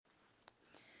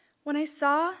When I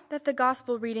saw that the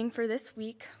gospel reading for this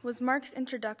week was Mark's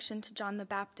introduction to John the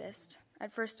Baptist,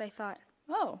 at first I thought,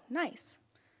 oh, nice.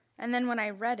 And then when I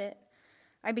read it,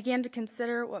 I began to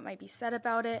consider what might be said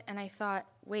about it, and I thought,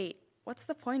 wait, what's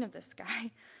the point of this guy?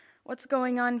 What's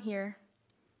going on here?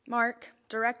 Mark,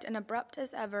 direct and abrupt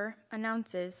as ever,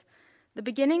 announces the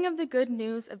beginning of the good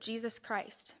news of Jesus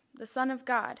Christ, the Son of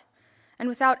God, and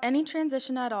without any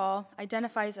transition at all,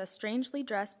 identifies a strangely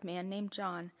dressed man named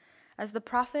John as the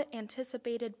prophet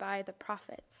anticipated by the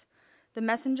prophets, the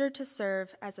messenger to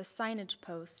serve as a signage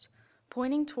post,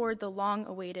 pointing toward the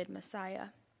long-awaited Messiah.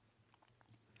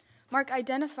 Mark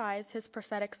identifies his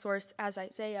prophetic source as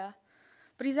Isaiah,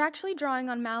 but he's actually drawing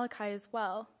on Malachi as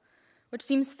well, which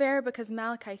seems fair because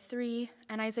Malachi 3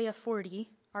 and Isaiah 40,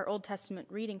 our Old Testament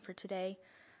reading for today,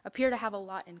 appear to have a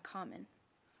lot in common.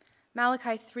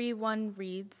 Malachi 3:1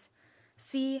 reads,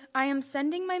 "See, I am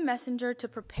sending my messenger to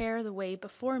prepare the way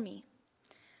before me."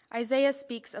 Isaiah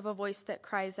speaks of a voice that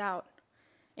cries out,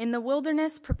 "In the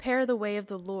wilderness prepare the way of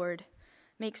the Lord.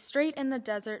 Make straight in the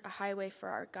desert a highway for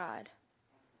our God."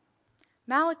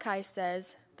 Malachi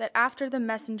says that after the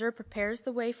messenger prepares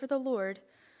the way for the Lord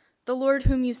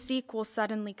whom you seek will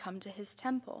suddenly come to his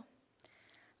temple.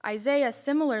 Isaiah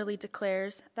similarly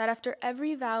declares that after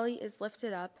every valley is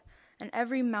lifted up and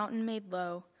every mountain made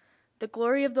low, the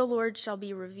glory of the Lord shall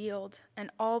be revealed, and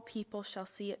all people shall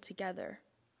see it together,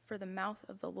 for the mouth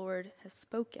of the Lord has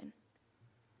spoken.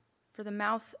 For the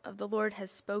mouth of the Lord has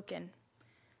spoken.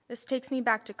 This takes me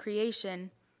back to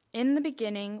creation. In the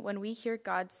beginning, when we hear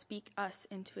God speak us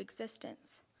into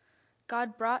existence,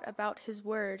 God brought about his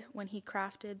word when he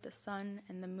crafted the sun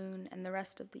and the moon and the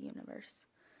rest of the universe.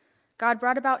 God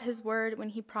brought about his word when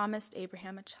he promised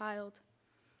Abraham a child.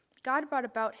 God brought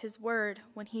about his word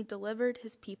when he delivered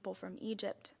his people from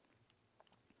Egypt.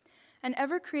 And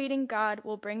ever-creating God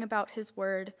will bring about his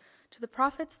word to the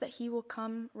prophets that he will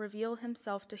come reveal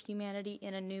himself to humanity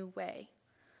in a new way.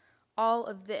 All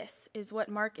of this is what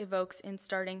Mark evokes in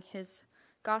starting his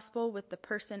gospel with the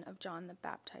person of John the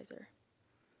Baptizer.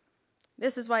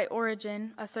 This is why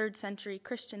Origen, a 3rd century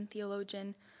Christian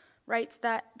theologian, writes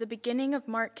that the beginning of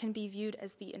Mark can be viewed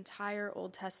as the entire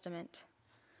Old Testament.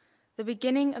 The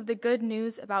beginning of the good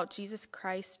news about Jesus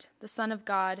Christ, the Son of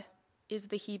God, is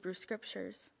the Hebrew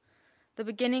Scriptures. The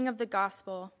beginning of the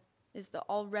gospel is the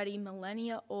already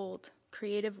millennia-old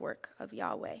creative work of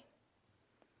Yahweh.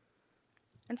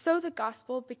 And so the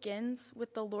gospel begins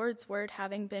with the Lord's word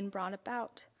having been brought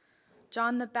about.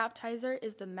 John the Baptizer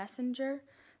is the messenger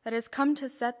that has come to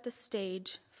set the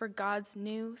stage for God's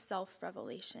new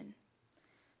self-revelation.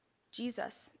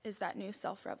 Jesus is that new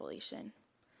self-revelation.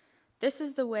 This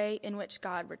is the way in which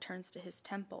God returns to his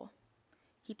temple.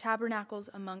 He tabernacles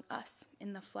among us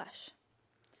in the flesh.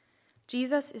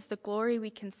 Jesus is the glory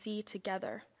we can see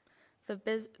together, the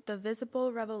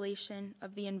visible revelation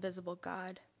of the invisible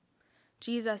God.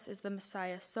 Jesus is the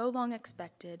Messiah so long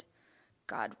expected,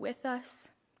 God with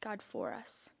us, God for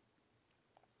us.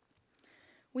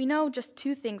 We know just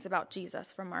 2 things about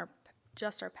Jesus from our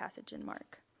passage in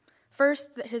Mark.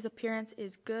 First, that his appearance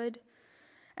is good,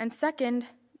 and second,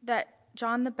 that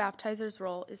John the Baptizer's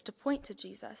role is to point to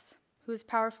Jesus, who is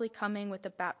powerfully coming with the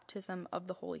baptism of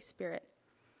the Holy Spirit.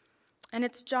 And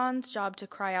it's John's job to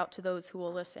cry out to those who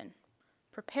will listen,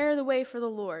 "Prepare the way for the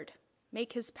Lord,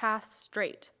 make his path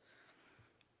straight."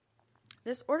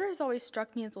 This order has always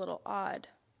struck me as a little odd.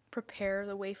 Prepare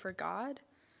the way for God?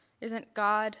 Isn't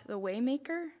God the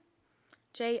waymaker?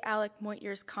 J. Alec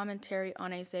Moyer's commentary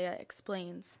on Isaiah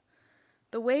explains,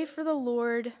 "The way for the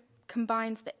Lord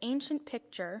combines the ancient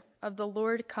picture of the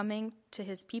Lord coming to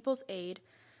his people's aid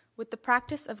with the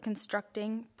practice of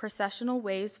constructing processional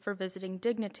ways for visiting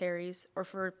dignitaries or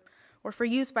for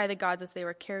use by the gods as they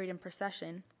were carried in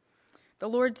procession. The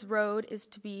Lord's road is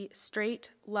to be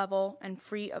straight, level, and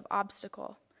free of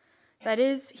obstacle. That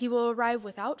is, he will arrive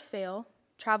without fail,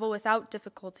 travel without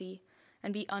difficulty,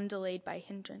 and be undelayed by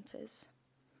hindrances."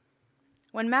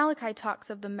 When Malachi talks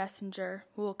of the messenger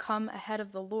who will come ahead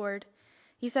of the Lord,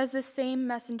 he says this same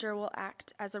messenger will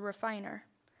act as a refiner.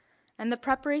 And the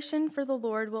preparation for the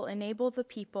Lord will enable the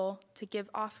people to give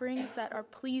offerings that are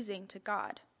pleasing to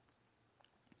God.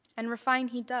 And refine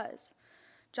he does.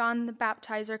 John the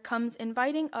Baptizer comes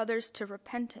inviting others to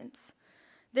repentance.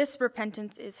 This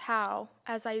repentance is how,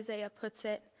 as Isaiah puts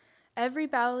it, every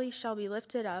valley shall be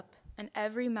lifted up and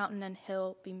every mountain and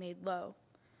hill be made low.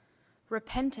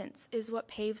 Repentance is what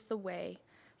paves the way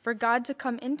for God to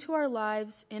come into our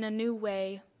lives in a new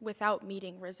way without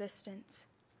meeting resistance.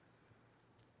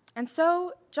 And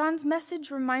so, John's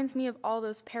message reminds me of all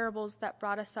those parables that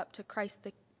brought us up to Christ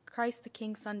the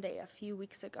King Sunday a few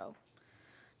weeks ago.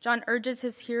 John urges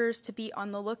his hearers to be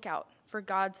on the lookout for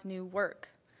God's new work.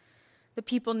 The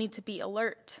people need to be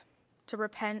alert, to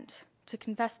repent, to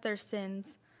confess their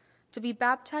sins, to be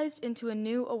baptized into a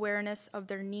new awareness of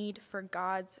their need for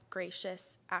God's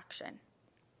gracious action.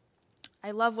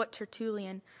 I love what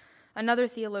Tertullian, another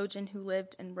theologian who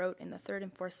lived and wrote in the 3rd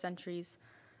and 4th centuries,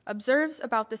 observes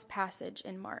about this passage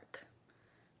in Mark.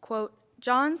 Quote,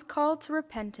 John's call to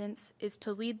repentance is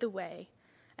to lead the way,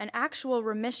 and actual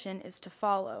remission is to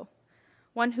follow.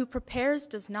 One who prepares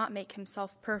does not make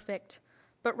himself perfect,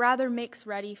 but rather makes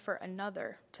ready for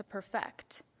another to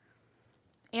perfect.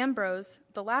 Ambrose,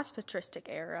 the last patristic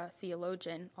era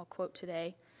theologian I'll quote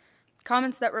today,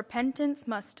 comments that repentance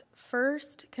must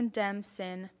first condemn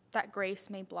sin that grace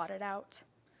may blot it out.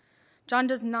 John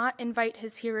does not invite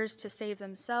his hearers to save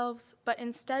themselves, but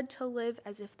instead to live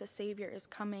as if the Savior is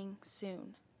coming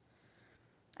soon.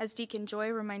 As Deacon Joy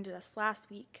reminded us last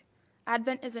week,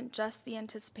 Advent isn't just the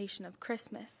anticipation of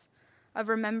Christmas, of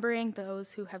remembering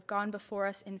those who have gone before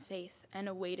us in faith and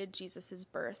awaited Jesus'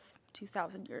 birth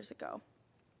 2,000 years ago.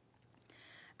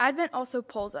 Advent also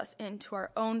pulls us into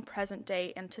our own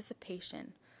present-day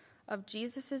anticipation of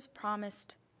Jesus'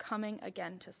 promised coming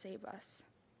again to save us.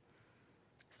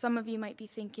 Some of you might be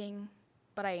thinking,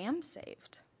 but I am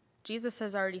saved. Jesus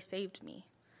has already saved me.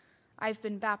 I've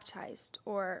been baptized,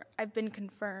 or I've been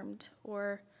confirmed,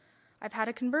 or I've had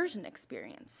a conversion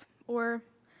experience, or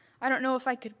I don't know if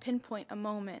I could pinpoint a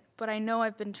moment, but I know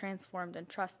I've been transformed and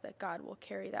trust that God will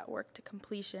carry that work to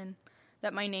completion,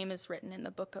 that my name is written in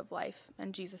the book of life,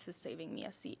 and Jesus is saving me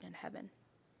a seat in heaven.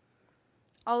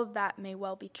 All of that may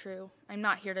well be true. I'm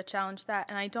not here to challenge that,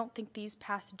 and I don't think these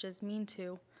passages mean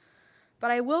to.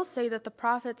 But I will say that the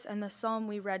prophets and the psalm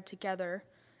we read together,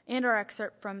 and our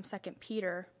excerpt from 2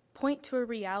 Peter, point to a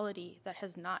reality that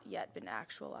has not yet been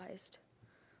actualized.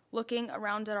 Looking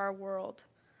around at our world,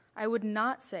 I would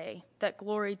not say that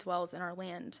glory dwells in our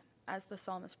land, as the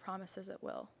psalmist promises it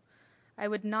will. I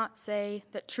would not say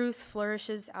that truth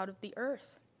flourishes out of the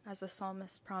earth, as the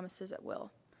psalmist promises it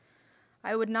will.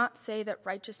 I would not say that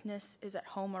righteousness is at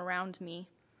home around me,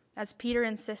 as Peter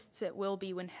insists it will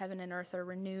be when heaven and earth are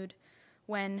renewed,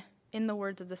 when, in the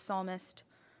words of the psalmist,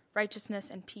 righteousness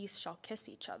and peace shall kiss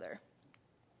each other.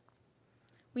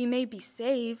 We may be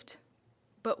saved,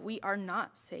 but we are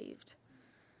not saved.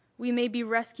 We may be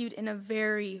rescued in a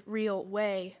very real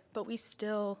way, but we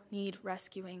still need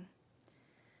rescuing.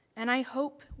 And I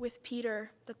hope with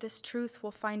Peter that this truth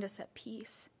will find us at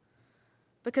peace,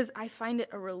 because I find it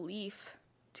a relief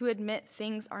to admit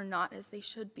things are not as they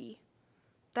should be,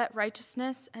 that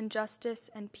righteousness and justice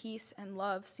and peace and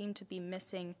love seem to be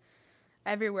missing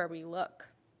everywhere we look.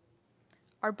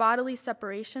 Our bodily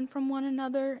separation from one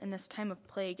another in this time of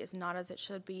plague is not as it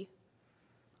should be.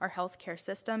 Our healthcare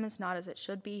system is not as it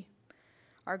should be.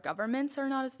 Our governments are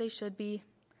not as they should be.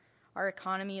 Our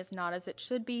economy is not as it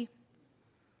should be.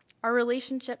 Our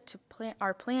relationship to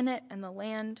our planet and the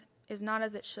land is not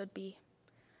as it should be.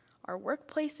 Our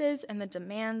workplaces and the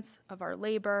demands of our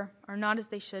labor are not as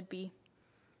they should be.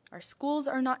 Our schools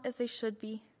are not as they should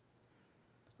be.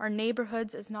 Our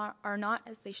neighborhoods are not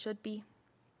as they should be.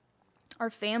 Our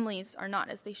families are not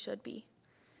as they should be.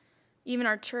 Even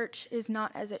our church is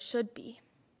not as it should be.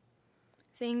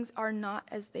 Things are not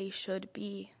as they should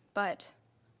be, but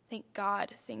thank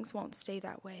God things won't stay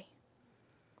that way.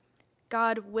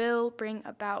 God will bring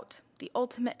about the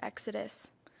ultimate exodus,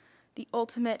 the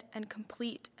ultimate and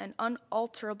complete and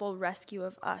unalterable rescue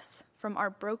of us from our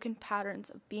broken patterns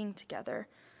of being together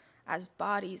as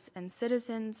bodies and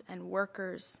citizens and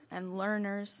workers and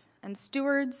learners and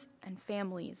stewards and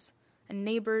families and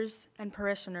neighbors and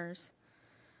parishioners.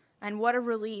 And what a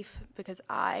relief, because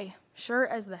I, sure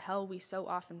as the hell we so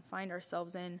often find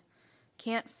ourselves in,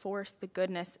 can't force the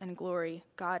goodness and glory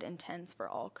God intends for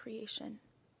all creation.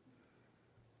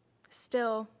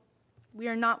 Still, we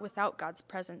are not without God's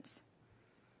presence.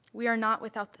 We are not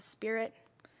without the Spirit,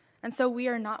 and so we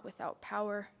are not without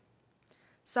power.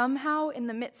 Somehow, in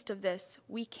the midst of this,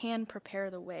 we can prepare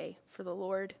the way for the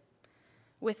Lord.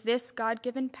 With this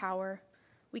God-given power,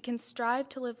 we can strive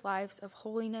to live lives of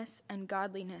holiness and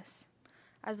godliness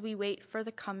as we wait for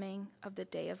the coming of the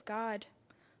day of God,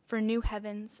 for new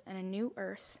heavens and a new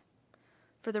earth,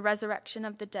 for the resurrection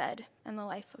of the dead and the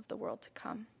life of the world to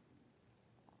come.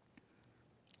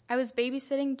 I was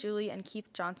babysitting Julie and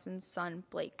Keith Johnson's son,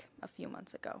 Blake, a few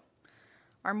months ago.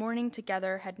 Our morning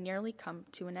together had nearly come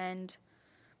to an end.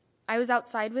 I was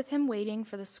outside with him waiting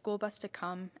for the school bus to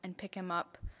come and pick him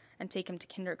up and take him to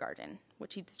kindergarten,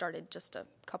 which he'd started just a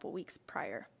couple weeks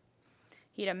prior.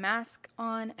 He had a mask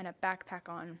on and a backpack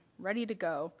on, ready to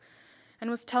go, and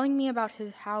was telling me about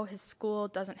how his school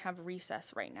doesn't have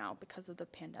recess right now because of the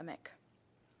pandemic.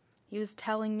 He was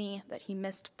telling me that he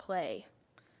missed play,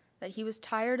 that he was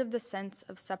tired of the sense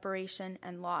of separation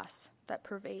and loss that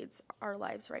pervades our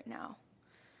lives right now.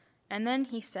 And then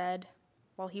he said,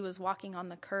 while he was walking on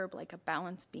the curb like a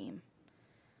balance beam,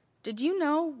 "Did you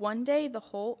know one day the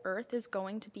whole earth is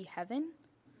going to be heaven?"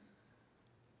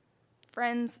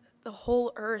 Friends, the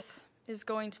whole earth is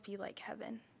going to be like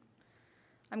heaven.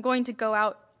 I'm going to go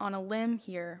out on a limb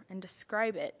here and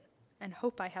describe it and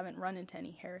hope I haven't run into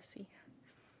any heresy.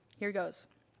 Here goes.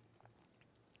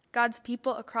 God's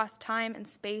people across time and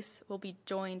space will be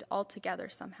joined all together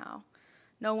somehow,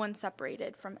 no one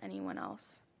separated from anyone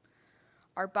else.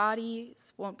 Our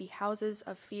bodies won't be houses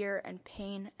of fear and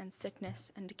pain and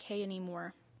sickness and decay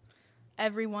anymore.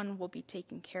 Everyone will be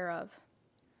taken care of.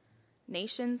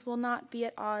 Nations will not be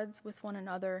at odds with one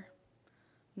another.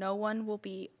 No one will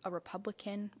be a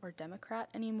Republican or Democrat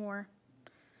anymore.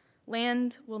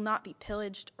 Land will not be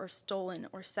pillaged or stolen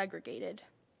or segregated.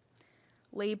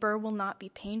 Labor will not be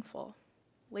painful.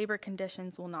 Labor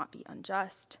conditions will not be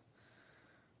unjust.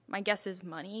 My guess is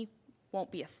money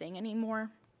won't be a thing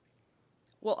anymore.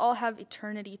 We'll all have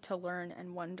eternity to learn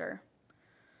and wonder.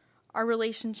 Our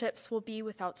relationships will be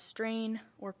without strain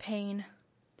or pain.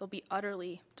 They'll be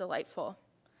utterly delightful.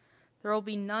 There will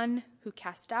be none who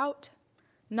cast out,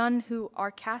 none who are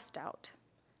cast out,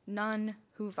 none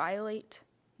who violate,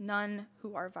 none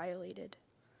who are violated.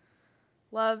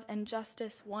 Love and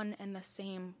justice, one and the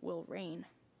same, will reign.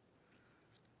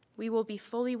 We will be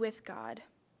fully with God.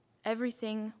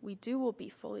 Everything we do will be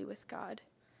fully with God.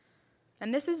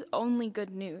 And this is only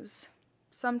good news.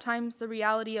 Sometimes the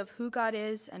reality of who God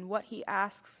is and what he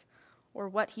asks, or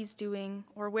what he's doing,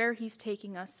 or where he's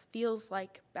taking us feels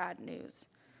like bad news.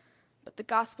 But the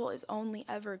gospel is only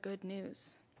ever good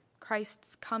news.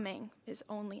 Christ's coming is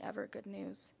only ever good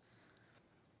news.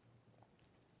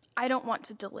 I don't want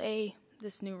to delay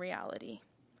this new reality,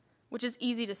 which is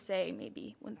easy to say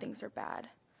maybe when things are bad.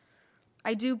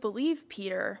 I do believe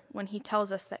Peter when he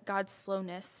tells us that God's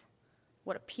slowness,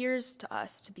 what appears to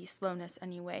us to be slowness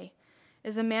anyway,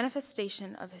 is a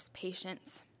manifestation of his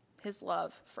patience, his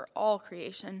love for all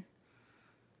creation.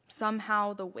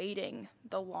 Somehow the waiting,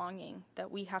 the longing that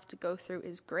we have to go through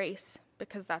is grace,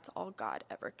 because that's all God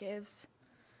ever gives.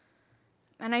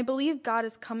 And I believe God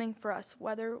is coming for us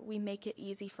whether we make it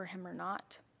easy for him or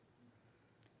not.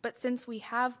 But since we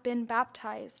have been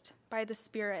baptized by the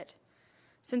Spirit,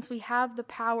 since we have the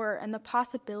power and the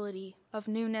possibility of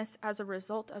newness as a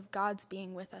result of God's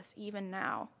being with us even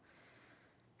now,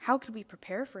 how could we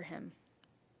prepare for him?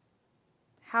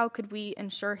 How could we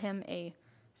ensure him a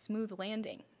smooth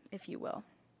landing, if you will?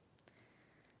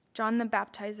 John the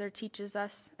Baptizer teaches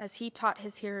us, as he taught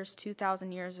his hearers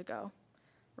 2,000 years ago,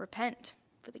 repent,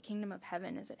 for the kingdom of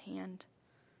heaven is at hand.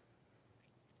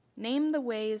 Name the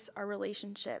ways our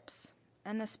relationships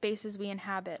and the spaces we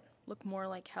inhabit look more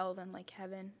like hell than like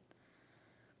heaven.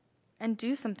 And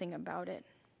do something about it,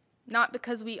 not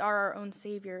because we are our own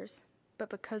saviors, but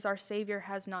because our Savior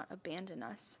has not abandoned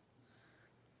us.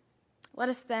 Let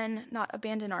us then not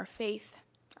abandon our faith,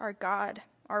 our God,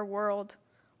 our world,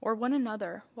 or one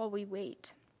another while we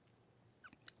wait.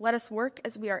 Let us work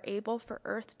as we are able for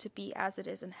earth to be as it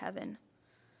is in heaven.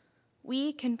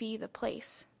 We can be the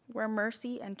place where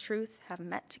mercy and truth have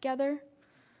met together,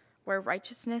 where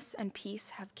righteousness and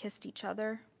peace have kissed each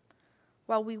other,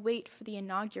 while we wait for the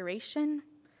inauguration,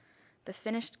 the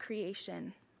finished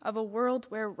creation of a world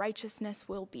where righteousness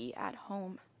will be at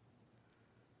home.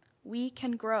 We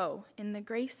can grow in the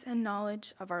grace and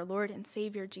knowledge of our Lord and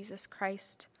Savior Jesus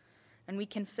Christ, and we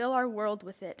can fill our world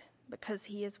with it because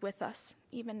he is with us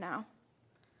even now.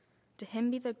 To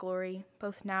him be the glory,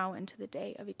 both now and to the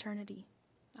day of eternity.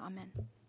 Amen.